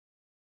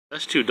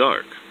That's too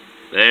dark.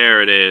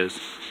 There it is.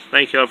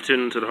 Thank y'all for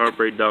tuning into the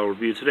Heartbreak Dog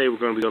Review. Today we're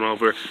going to be going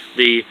over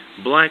the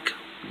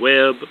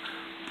BLACKWEB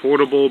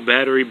Portable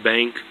Battery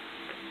Bank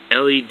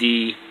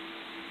LED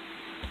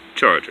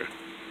Charger.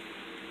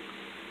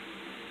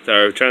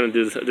 Sorry, I'm trying to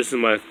do this. This is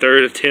my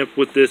third attempt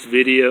with this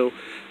video.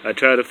 I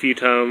tried a few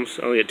times,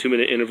 only at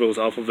 2-minute intervals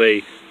off of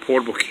a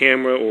portable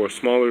camera or a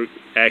smaller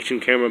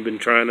action camera I've been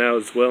trying out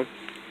as well.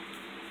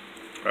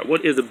 Alright,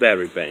 what is a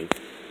battery bank?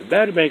 The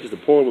battery bank is a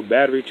portable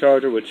battery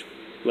charger which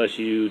lets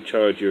you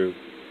charge your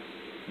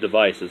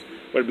devices,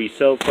 whether it be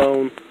cell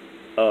phone,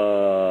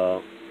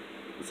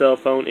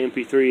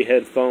 MP3,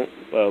 headphone,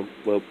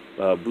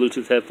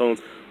 Bluetooth headphones,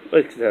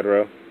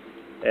 etc.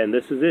 And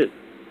this is it.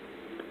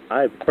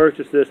 I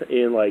purchased this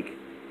in like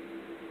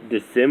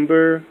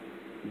December,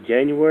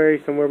 January,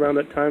 somewhere around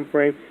that time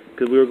frame,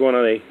 because we were going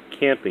on a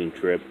camping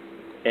trip,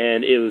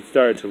 and it was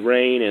starting to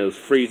rain and it was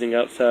freezing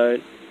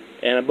outside.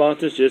 And I bought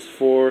this just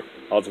for,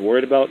 I was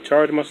worried about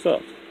charging my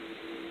stuff.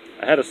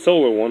 I had a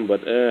solar one,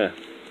 but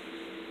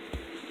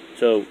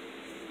so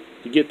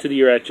to get to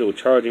your actual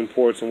charging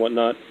ports and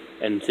whatnot,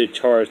 and to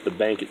charge the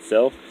bank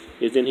itself,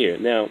 is in here.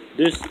 Now,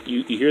 this,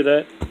 you hear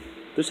that?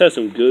 This has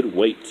some good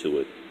weight to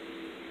it,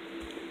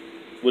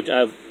 which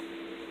I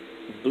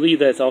believe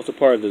that's also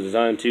part of the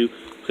design too,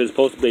 because it's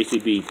supposed to basically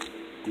be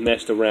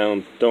messed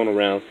around, thrown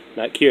around,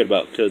 not cared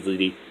about, because of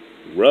the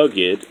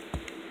rugged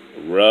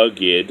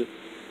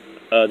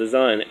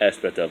design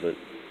aspect of it.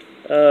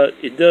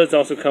 It does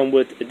also come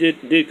with,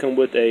 it did come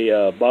with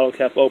a bottle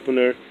cap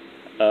opener,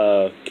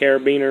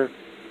 carabiner,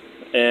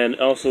 and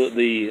also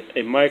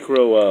a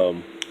micro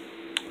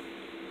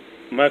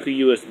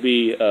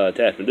USB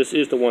attachment. This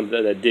is the one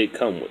that did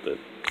come with it.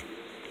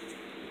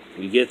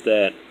 You get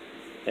that,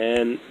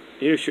 and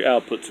here's your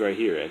outputs right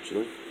here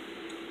actually.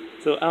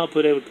 So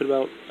output, I would put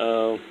about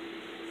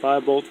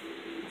 5 volts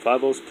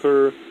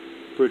per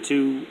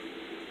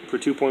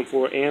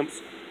 2.4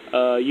 amps.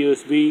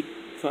 USB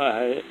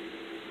 5.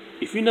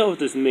 If you know what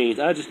this means,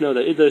 I just know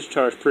that it does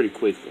charge pretty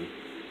quickly.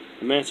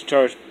 It managed to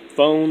charge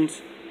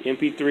phones,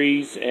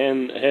 MP3s,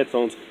 and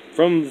headphones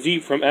from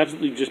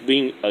absolutely just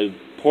being a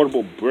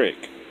portable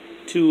brick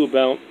to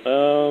about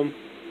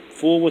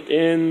full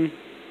within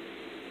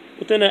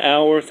an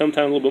hour,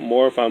 sometimes a little bit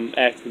more if I'm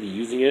actively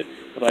using it.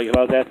 But like if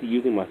I was actually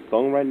using my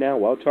phone right now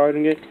while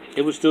charging it,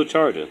 it would still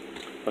charge it.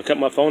 If I cut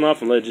my phone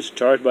off and let it just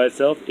charge by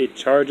itself, it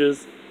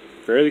charges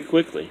fairly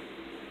quickly.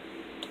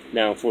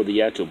 Now, for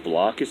the actual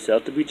block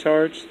itself to be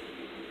charged,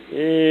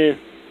 I've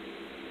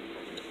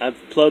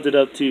plugged it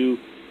up to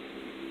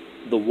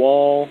the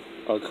wall,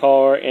 a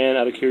car, and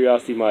out of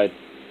curiosity, my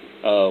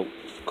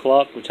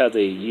clock, which has a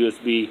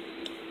USB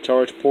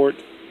charge port.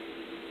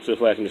 So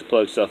if I can just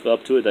plug stuff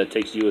up to it, that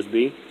takes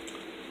USB.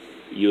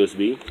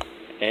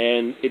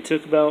 And it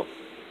took about,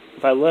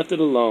 if I left it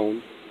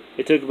alone,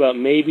 it took about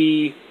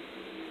maybe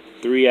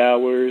 3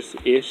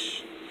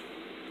 hours-ish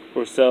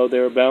or so,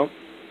 thereabout.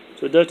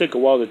 So it does take a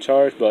while to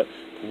charge, but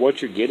for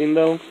what you're getting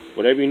though,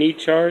 whatever you need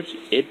charged,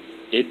 it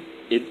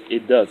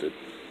does it.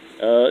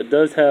 It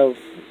does have,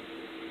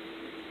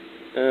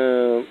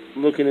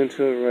 looking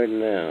into it right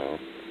now,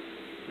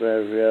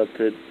 battery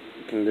output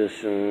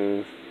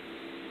conditions,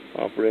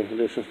 operating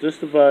conditions. This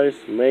device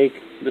may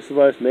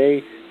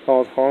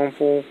cause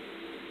harmful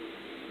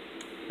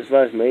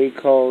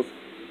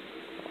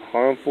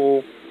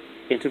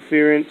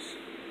interference,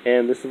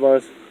 and this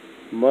device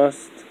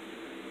must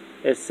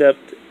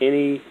accept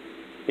any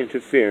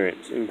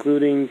interference,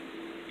 including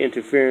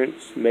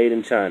interference made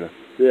in China.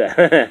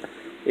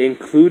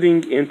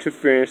 Including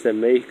interference that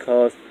may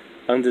cause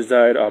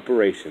undesired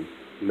operation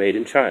made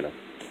in China.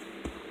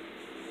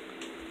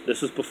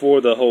 This was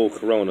before the whole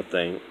Corona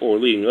thing, or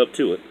leading up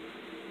to it.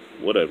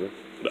 Whatever.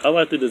 But I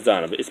like the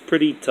design of it. It's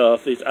pretty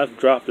tough. I've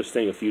dropped this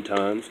thing a few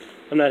times.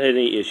 I've not had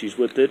any issues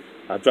with it.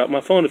 I've dropped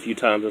my phone a few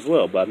times as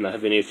well, but I've not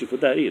had any issues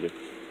with that either.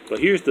 But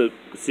here's the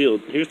seal.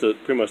 Here's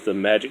pretty much the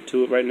magic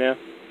to it right now.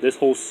 This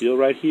whole seal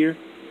right here,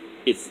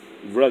 it's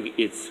rugged.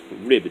 It's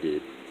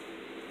riveted.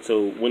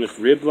 So when it's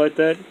ribbed like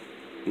that,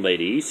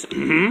 ladies,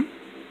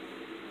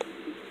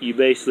 you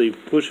basically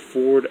push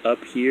forward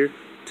up here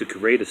to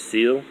create a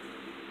seal.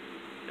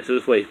 So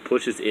this way it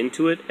pushes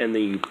into it, and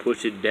then you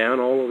push it down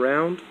all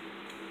around,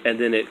 and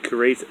then it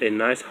creates a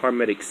nice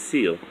hermetic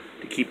seal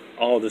to keep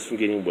all this from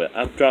getting wet.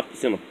 I've dropped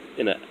this in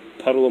a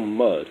puddle of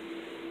mud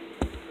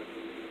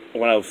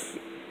when I was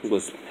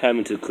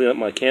having to clean up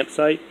my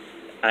campsite.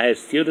 I had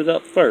sealed it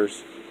up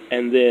first,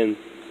 and then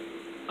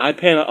I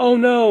panicked, oh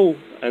no!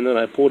 And then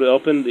I pulled it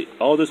open,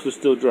 all this was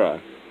still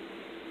dry.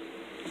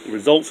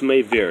 Results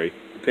may vary,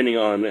 depending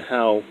on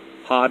how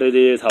hot it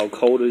is, how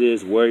cold it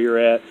is, where you're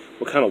at,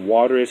 what kind of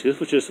water it is. This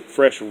was just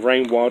fresh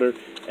rainwater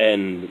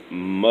and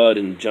mud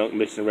and junk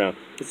mixing around.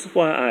 This is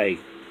why I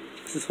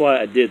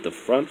did the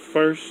front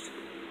first,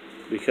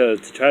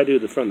 because to try to do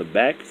the from the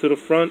back to the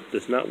front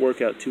does not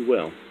work out too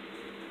well.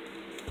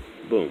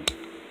 Boom.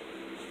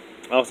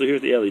 Also,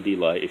 here's the LED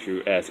light if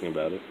you're asking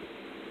about it.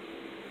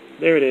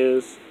 There it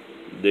is.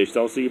 There's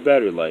also your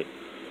battery light.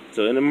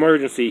 So in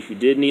emergency, if you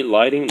did need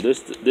lighting,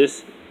 this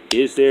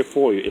is there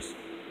for you.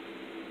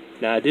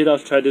 Now I did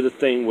also try to do the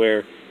thing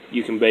where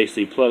you can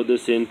basically plug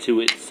this into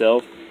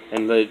itself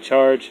and let it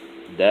charge.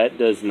 That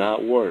does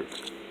not work.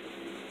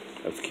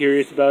 I was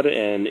curious about it,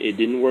 and it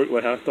didn't work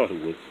like I thought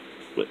it would.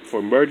 But for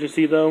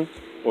emergency though,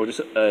 or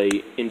just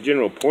in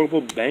general portable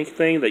bank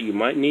thing that you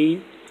might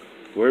need,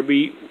 where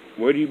do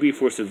you be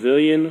for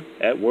civilian,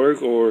 at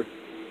work, or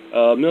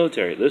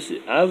military?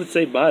 I would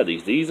say buy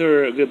these. These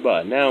are a good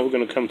buy. Now we're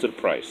going to come to the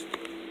price.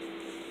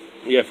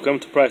 Yeah, if we come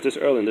to price this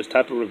early in this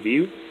type of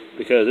review,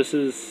 because this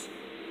is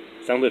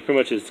something that pretty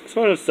much is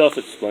sort of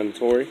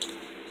self-explanatory.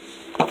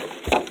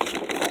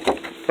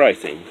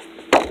 Pricing.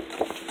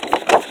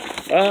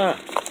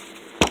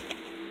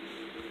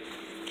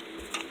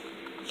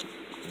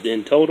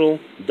 In total,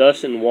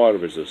 dust and water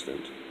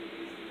resistant.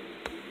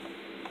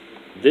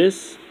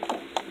 This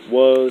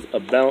was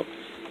about,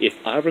 if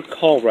I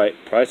recall right,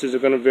 prices are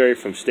going to vary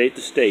from state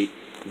to state,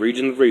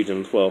 region to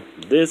region as well.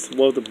 This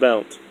was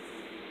about,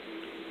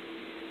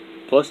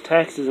 plus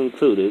taxes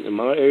included, in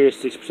my area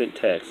 6%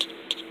 tax,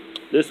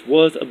 this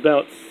was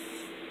about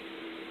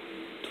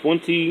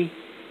 $23.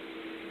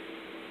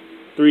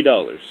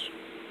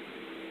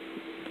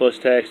 Plus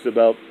tax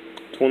about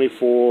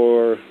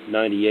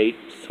 $24.98,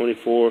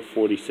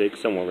 $24.46,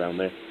 somewhere around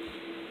there.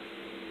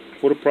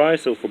 For the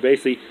price, so for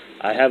basically,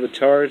 I have a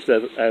charge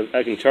that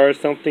I can charge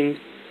something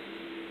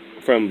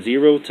from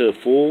 0 to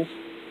full.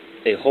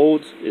 It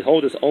holds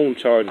its own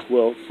charge as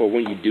well for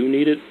when you do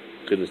need it,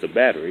 because it's a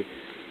battery.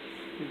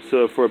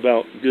 So for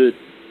about good,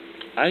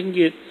 I can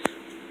get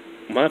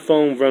my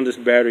phone run this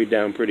battery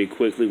down pretty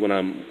quickly when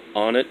I'm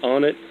on it,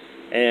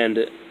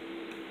 and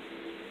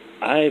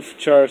I've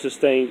charged this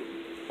thing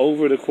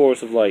over the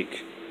course of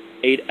like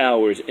 8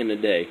 hours in a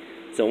day.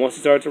 So once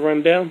it starts to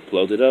run down,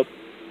 close it up,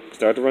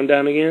 start to run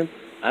down again.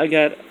 I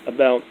got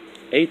about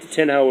 8 to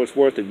 10 hours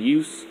worth of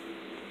use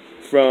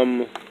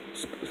from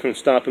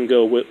stop and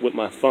go with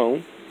my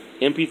phone.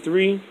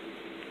 MP3,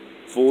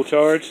 full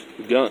charge,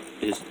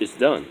 it's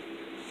done.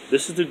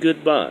 This is a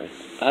good buy.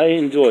 I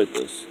enjoyed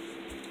this.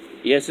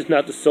 Yes, it's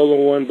not the solar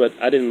one, but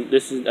I didn't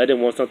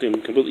want something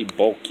completely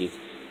bulky.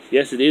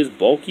 Yes, it is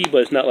bulky,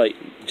 but it's not like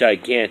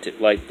gigantic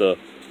like the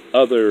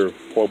other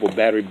portable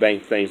battery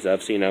bank things that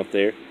I've seen out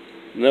there.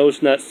 No,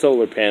 it's not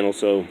solar panel,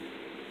 so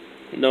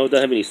no, it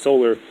doesn't have any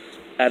solar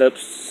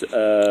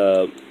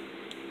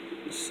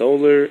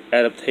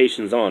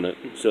adaptations on it.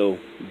 So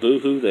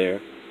boo-hoo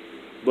there.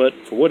 But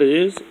for what it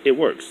is, it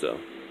works. So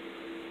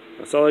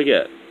that's all I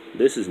got.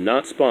 This is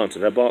not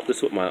sponsored. I bought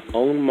this with my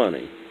own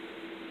money.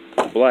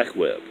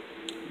 BLACKWEB.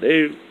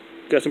 They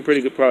got some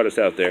pretty good products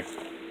out there.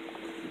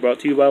 Brought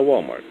to you by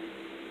Walmart.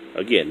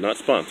 Again, not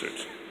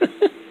sponsored.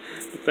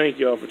 Thank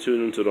y'all for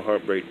tuning into the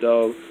Heartbreak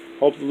Dog.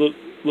 Hope to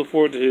look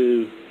forward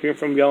to hearing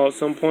from y'all at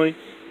some point.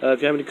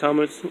 If you have any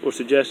comments or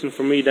suggestions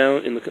for me,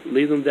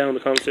 leave them down in the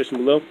comment section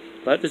below.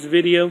 Like this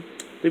video,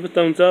 leave a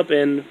thumbs up,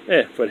 and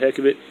for the heck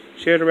of it,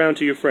 share it around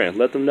to your friends.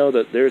 Let them know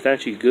that there's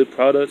actually good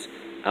products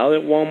out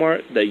at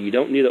Walmart that you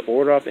don't need to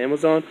order off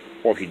Amazon,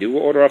 or if you do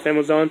order off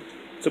Amazon,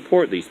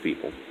 support these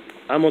people.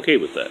 I'm okay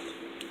with that.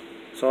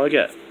 That's all I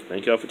got.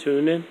 Thank y'all for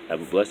tuning in.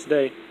 Have a blessed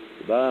day.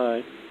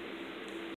 Goodbye.